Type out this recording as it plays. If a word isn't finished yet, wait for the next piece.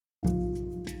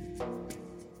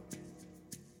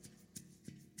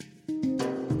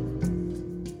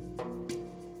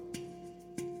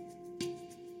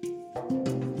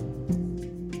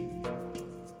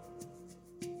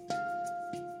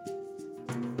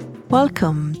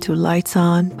Welcome to Lights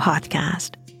On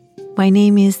Podcast. My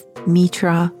name is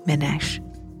Mitra Minesh.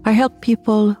 I help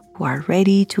people who are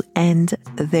ready to end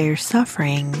their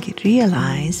suffering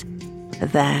realize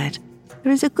that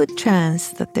there is a good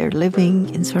chance that they're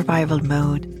living in survival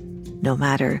mode, no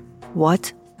matter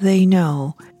what they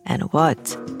know and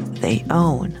what they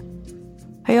own.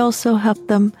 I also help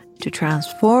them to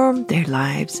transform their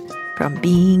lives from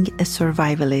being a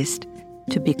survivalist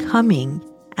to becoming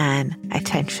an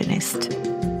attentionist,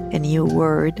 a new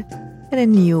word and a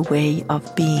new way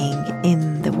of being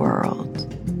in the world.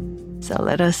 So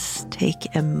let us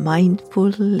take a mindful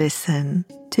listen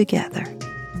together.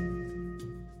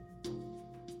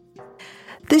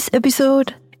 This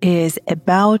episode is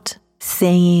about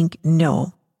saying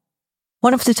no.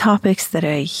 One of the topics that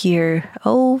I hear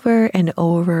over and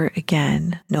over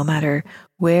again, no matter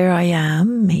where I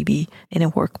am, maybe in a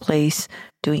workplace,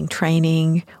 doing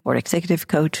training or executive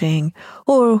coaching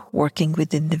or working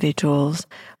with individuals,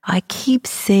 I keep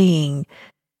saying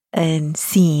and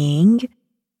seeing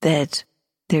that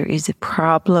there is a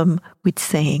problem with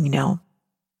saying no.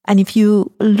 And if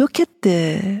you look at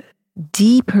the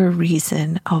deeper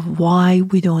reason of why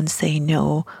we don't say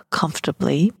no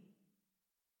comfortably,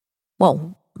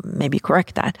 well, maybe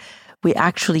correct that. We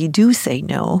actually do say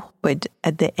no, but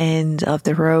at the end of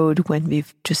the road when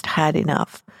we've just had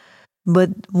enough. But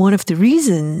one of the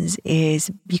reasons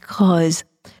is because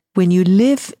when you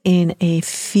live in a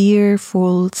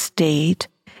fearful state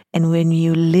and when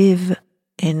you live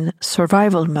in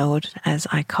survival mode, as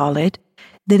I call it,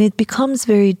 then it becomes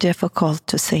very difficult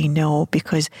to say no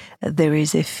because there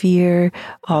is a fear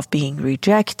of being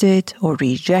rejected or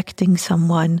rejecting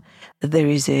someone. There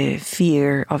is a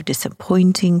fear of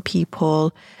disappointing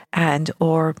people and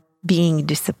or being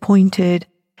disappointed.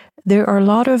 There are a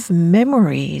lot of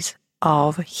memories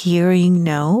of hearing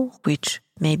no, which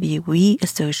maybe we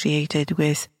associated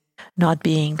with not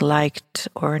being liked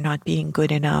or not being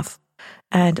good enough.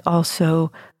 And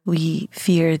also we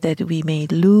fear that we may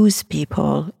lose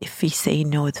people if we say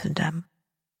no to them.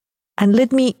 And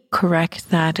let me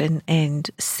correct that and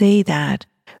say that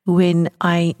when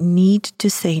I need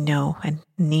to say no, and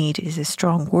need is a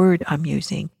strong word I'm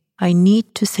using, I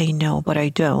need to say no, but I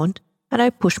don't. And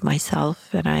I push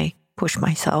myself and I push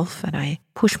myself and I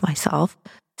push myself,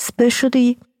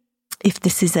 especially if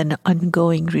this is an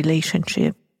ongoing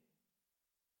relationship.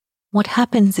 What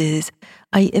happens is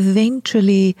I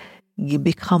eventually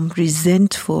become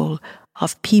resentful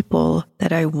of people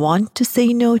that I want to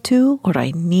say no to or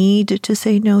I need to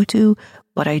say no to,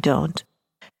 but I don't.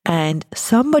 And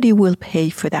somebody will pay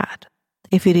for that.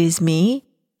 If it is me,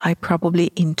 I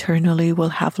probably internally will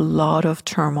have a lot of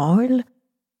turmoil.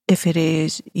 If it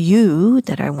is you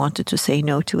that I wanted to say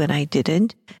no to and I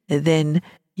didn't, then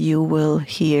you will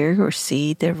hear or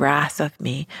see the wrath of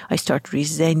me. I start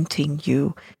resenting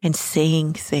you and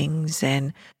saying things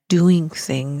and doing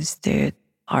things that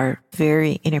are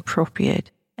very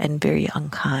inappropriate and very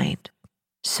unkind.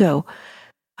 So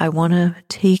I want to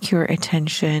take your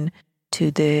attention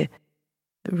to the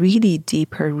really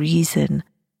deeper reason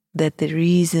that the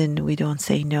reason we don't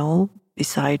say no,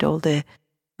 beside all the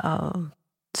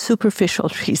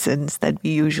superficial reasons that we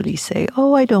usually say,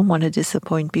 oh, I don't want to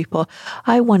disappoint people.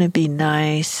 I want to be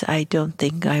nice. I don't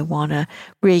think I want to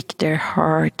break their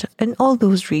heart. And all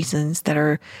those reasons that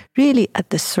are really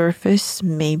at the surface,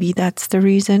 maybe that's the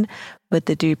reason. But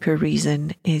the deeper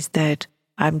reason is that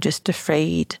I'm just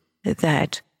afraid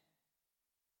that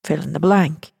fill in the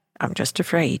blank. I'm just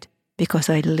afraid because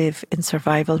I live in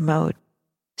survival mode.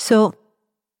 So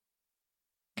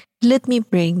let me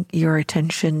bring your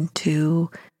attention to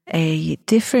a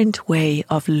different way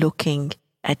of looking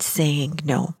at saying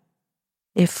no.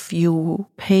 If you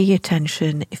pay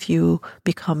attention, if you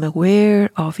become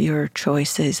aware of your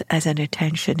choices as an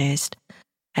attentionist,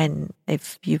 and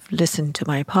if you've listened to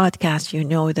my podcast, you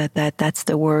know that's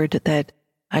the word that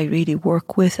I really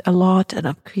work with a lot, and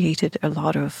I've created a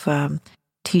lot of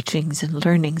teachings and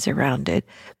learnings around it.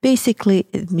 Basically,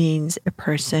 it means a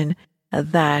person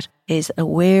that is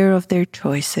aware of their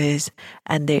choices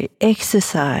and they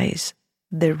exercise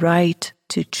the right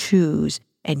to choose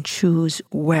and choose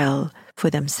well for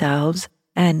themselves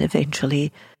and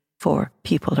eventually for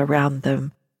people around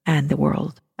them and the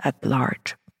world at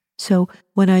large. So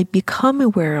when I become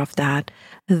aware of that,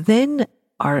 then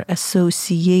my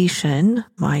association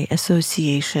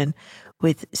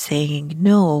with saying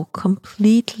no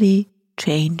completely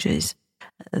changes.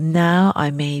 Now I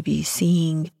may be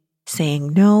seeing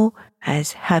saying no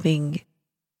as having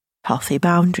healthy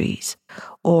boundaries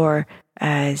or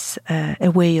as a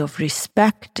way of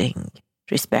respecting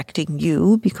respecting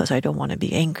you because I don't want to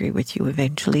be angry with you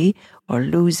eventually or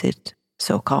lose it,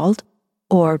 so-called,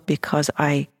 or because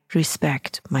I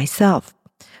respect myself.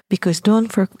 Because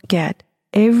don't forget,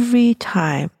 every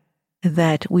time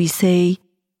that we say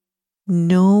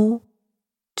no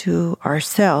to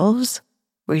ourselves,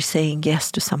 we're saying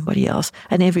yes to somebody else.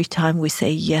 And every time we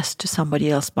say yes to somebody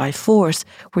else by force,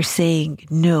 we're saying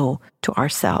no to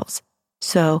ourselves.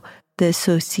 So the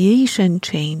association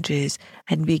changes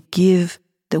and we give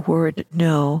the word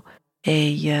no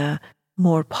a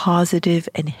more positive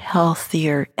and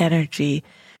healthier energy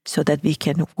so that we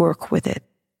can work with it.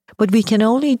 But we can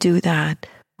only do that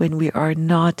when we are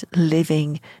not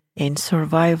living in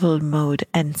survival mode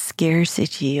and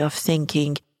scarcity of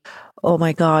thinking, oh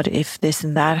my God, if this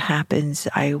and that happens,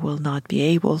 I will not be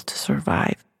able to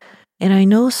survive. And I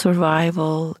know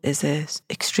survival is an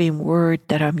extreme word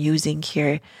that I'm using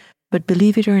here, but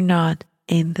believe it or not,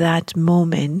 in that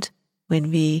moment, when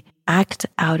we act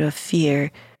out of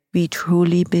fear, we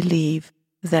truly believe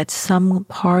that some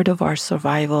part of our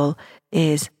survival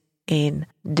is in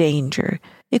danger.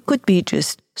 It could be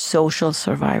just social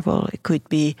survival. It could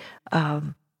be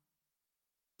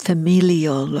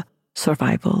familial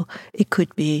survival. It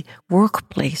could be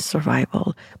workplace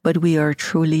survival. But we are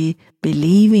truly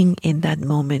believing in that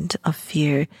moment of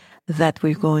fear that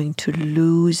we're going to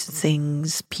lose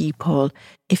things, people,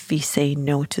 if we say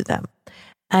no to them.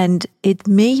 And it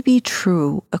may be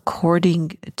true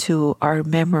according to our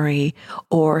memory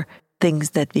or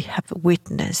things that we have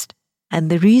witnessed. And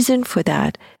the reason for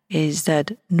that is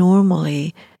that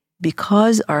normally,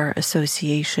 because our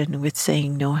association with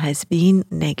saying no has been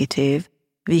negative,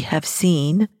 we have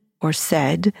seen or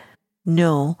said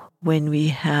no when we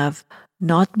have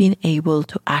not been able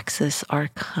to access our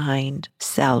kind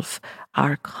self,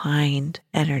 our kind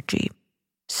energy.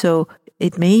 So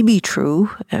it may be true,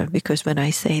 because when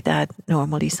I say that,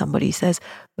 normally somebody says,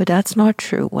 but that's not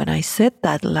true. When I said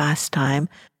that last time,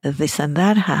 this and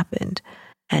that happened.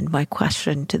 And my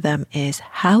question to them is,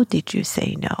 how did you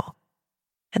say no?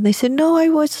 And they said, no, I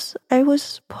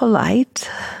was polite.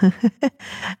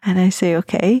 And I say,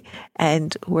 okay.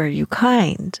 And were you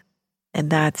kind? And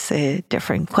that's a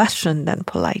different question than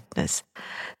politeness.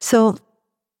 So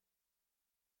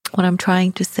what I'm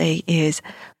trying to say is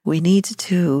we need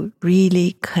to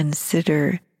really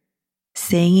consider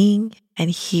saying and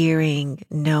hearing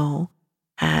no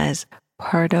as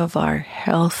part of our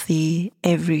healthy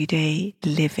everyday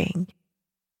living.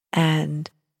 And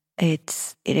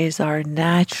it is our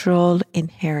natural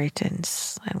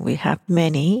inheritance. And we have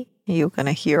many. You're going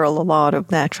to hear a lot of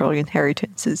natural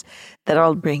inheritances that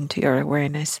I'll bring to your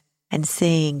awareness. And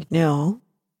saying no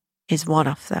is one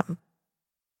of them.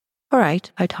 All right,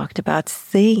 I talked about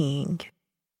saying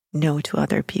no to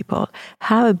other people.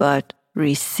 How about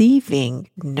receiving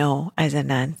no as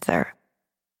an answer?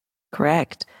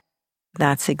 Correct.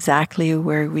 That's exactly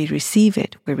where we receive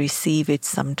it. We receive it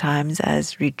sometimes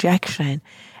as rejection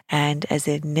and as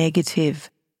a negative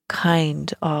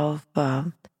kind of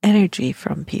energy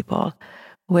from people.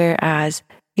 Whereas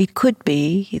it could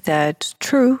be that,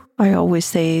 true, I always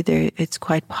say it's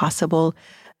quite possible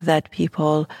that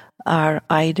people are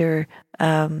either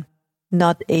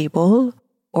not able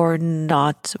or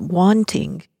not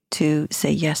wanting to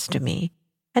say yes to me.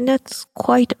 And that's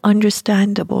quite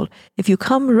understandable. If you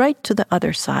come right to the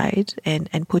other side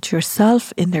and put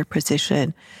yourself in their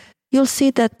position, you'll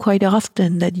see that quite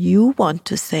often that you want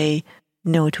to say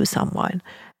no to someone.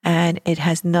 And it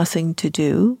has nothing to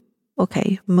do,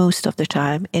 okay, most of the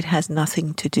time, it has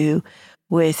nothing to do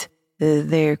with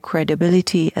their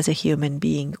credibility as a human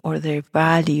being or their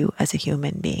value as a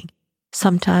human being.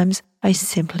 Sometimes I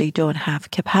simply don't have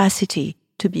capacity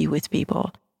to be with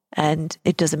people. And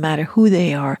it doesn't matter who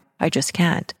they are, I just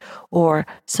can't. Or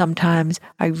sometimes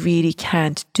I really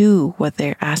can't do what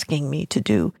they're asking me to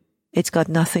do. It's got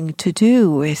nothing to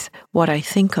do with what I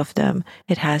think of them.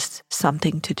 It has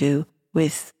something to do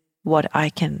with what I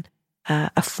can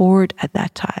afford at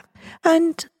that time.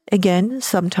 And again,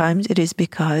 sometimes it is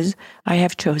because I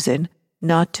have chosen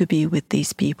not to be with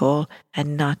these people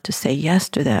and not to say yes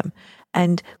to them.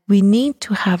 And we need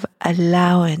to have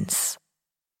allowance.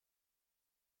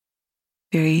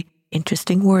 Very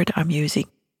interesting word I'm using.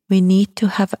 We need to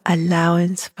have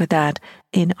allowance for that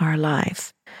in our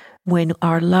life. When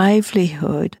our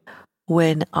livelihood,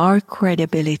 when our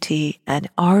credibility and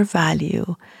our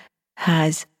value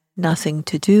has nothing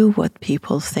to do with what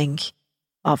people think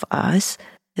of us,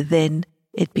 then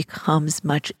it becomes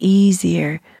much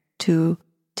easier to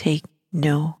take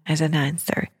no as an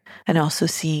answer. And also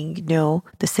seeing no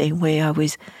the same way I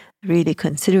was really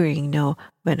considering no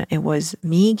when it was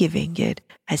me giving it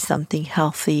as something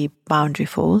healthy,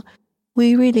 boundariful,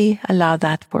 we really allow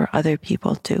that for other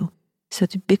people too. So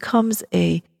it becomes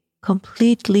a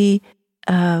completely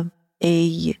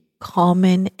a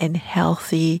common and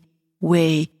healthy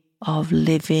way of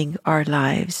living our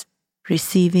lives,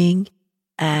 receiving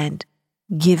and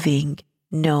giving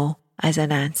no as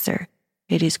an answer.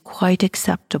 It is quite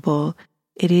acceptable.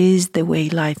 It is the way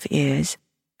life is.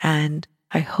 And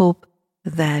I hope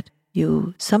that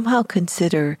you somehow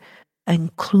consider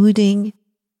including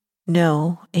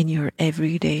no in your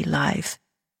everyday life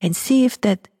and see if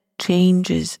that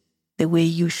changes the way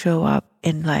you show up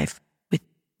in life with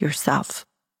yourself.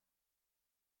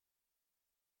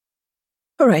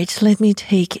 All right, let me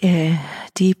take a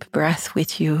deep breath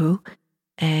with you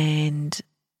and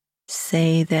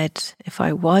say that if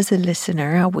I was a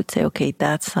listener, I would say, okay,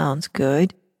 that sounds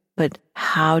good, but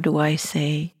how do I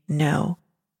say no?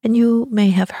 And you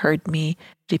may have heard me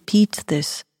repeat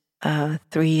this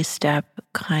 3-step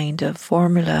kind of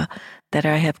formula that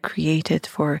I have created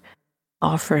for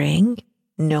offering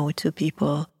no to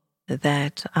people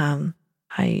that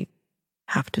I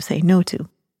have to say no to.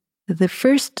 The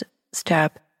first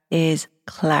step is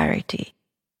clarity,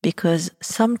 because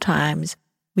sometimes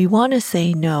we want to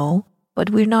say no, but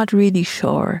we're not really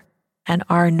sure. And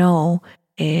our no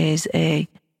is a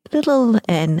little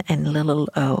n and little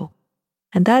o.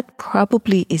 And that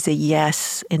probably is a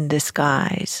yes in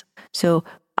disguise. So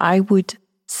I would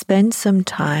spend some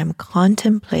time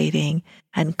contemplating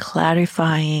and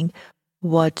clarifying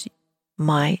what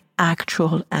my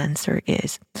actual answer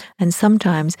is. And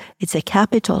sometimes it's a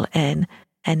capital N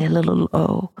and a little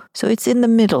o. So it's in the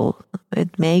middle.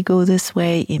 It may go this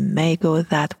way, it may go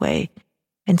that way.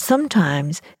 And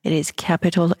sometimes it is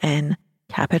capital N,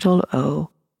 capital O,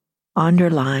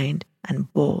 underlined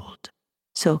and bold.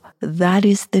 So that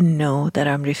is the no that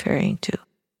I'm referring to,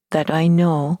 that I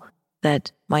know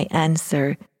that my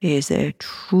answer is a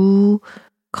true,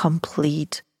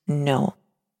 complete no.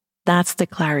 That's the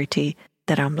clarity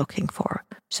that I'm looking for.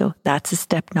 So that's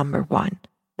step number 1.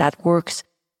 That works.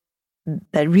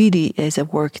 That really is a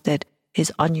work that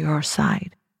is on your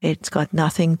side. It's got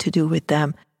nothing to do with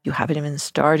them. You haven't even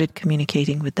started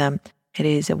communicating with them. It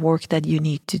is a work that you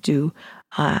need to do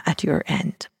at your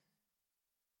end.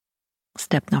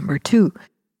 Step number 2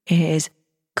 is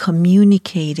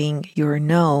communicating your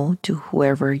no to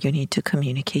whoever you need to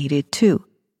communicate it to.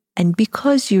 And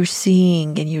because you're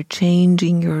seeing and you're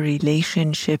changing your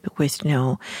relationship with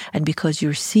no, and because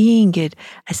you're seeing it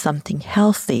as something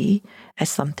healthy, as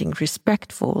something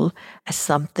respectful, as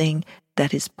something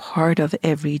that is part of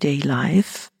everyday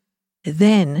life,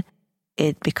 then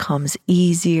it becomes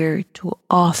easier to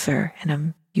offer, and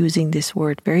I'm using this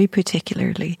word very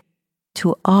particularly,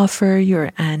 to offer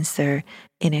your answer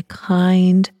in a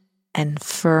kind and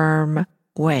firm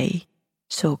way.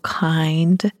 So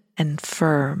kind and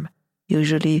firm.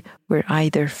 Usually we're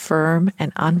either firm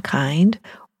and unkind,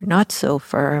 or not so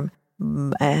firm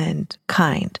and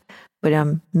kind. But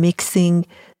I'm mixing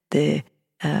the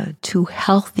too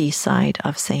healthy side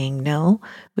of saying no,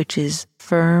 which is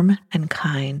firm and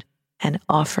kind, and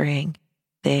offering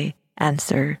the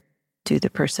answer to the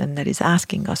person that is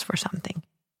asking us for something.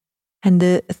 And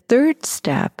the third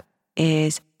step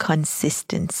is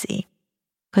consistency.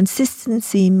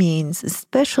 Consistency means,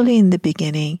 especially in the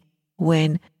beginning,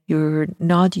 when you're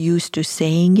not used to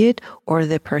saying it or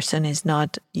the person is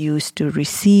not used to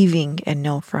receiving a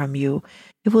no from you,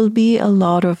 it will be a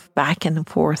lot of back and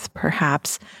forth,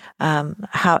 perhaps.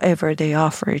 However they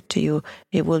offer it to you,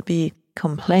 it will be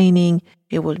complaining,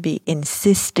 it will be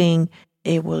insisting,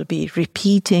 it will be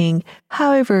repeating.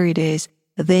 However it is,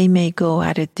 they may go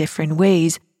at it different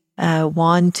ways,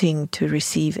 wanting to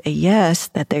receive a yes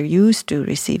that they're used to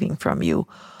receiving from you.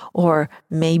 Or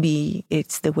maybe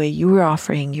it's the way you're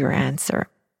offering your answer.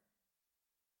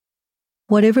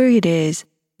 Whatever it is,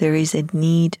 there is a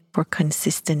need for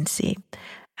consistency.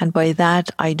 And by that,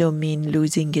 I don't mean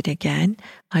losing it again.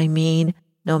 I mean,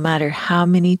 no matter how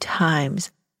many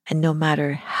times and no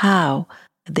matter how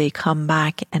they come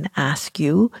back and ask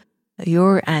you,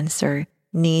 your answer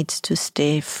needs to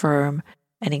stay firm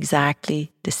and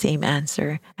exactly the same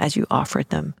answer as you offered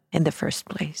them in the first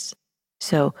place.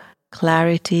 So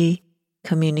clarity,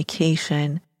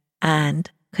 communication, and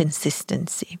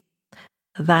consistency.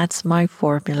 That's my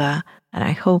formula, and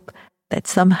I hope that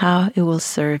somehow it will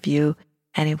serve you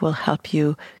and it will help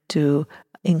you to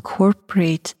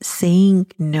incorporate saying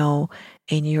no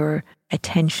in your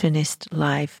attentionist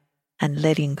life and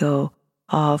letting go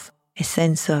of a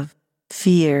sense of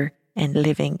fear and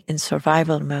living in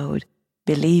survival mode,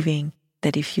 believing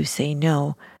that if you say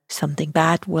no, something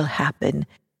bad will happen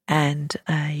and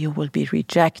you will be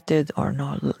rejected or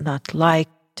not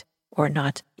liked or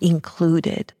not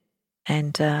included.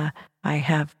 And I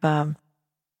have a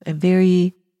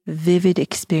very vivid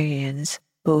experience,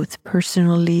 both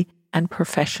personally and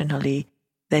professionally,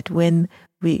 that when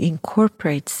we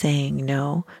incorporate saying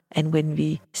no and when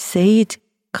we say it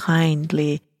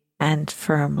kindly and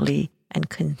firmly and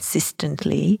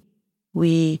consistently,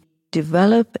 we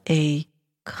develop a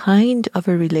kind of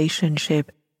a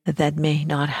relationship that may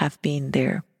not have been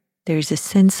there. There is a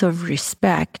sense of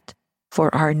respect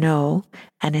for our no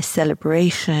and a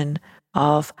celebration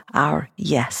of our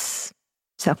yes.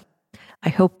 So I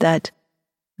hope that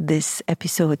this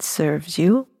episode serves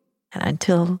you. And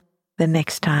until the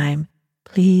next time,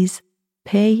 please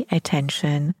pay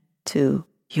attention to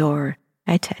your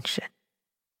attention.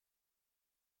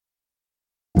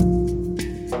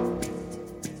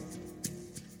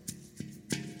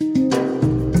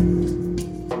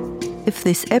 If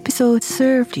this episode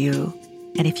served you,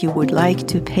 and if you would like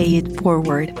to pay it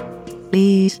forward,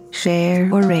 please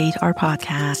share or rate our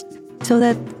podcast so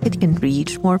that it can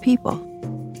reach more people.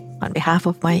 On behalf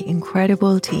of my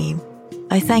incredible team,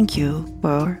 I thank you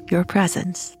for your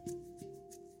presence.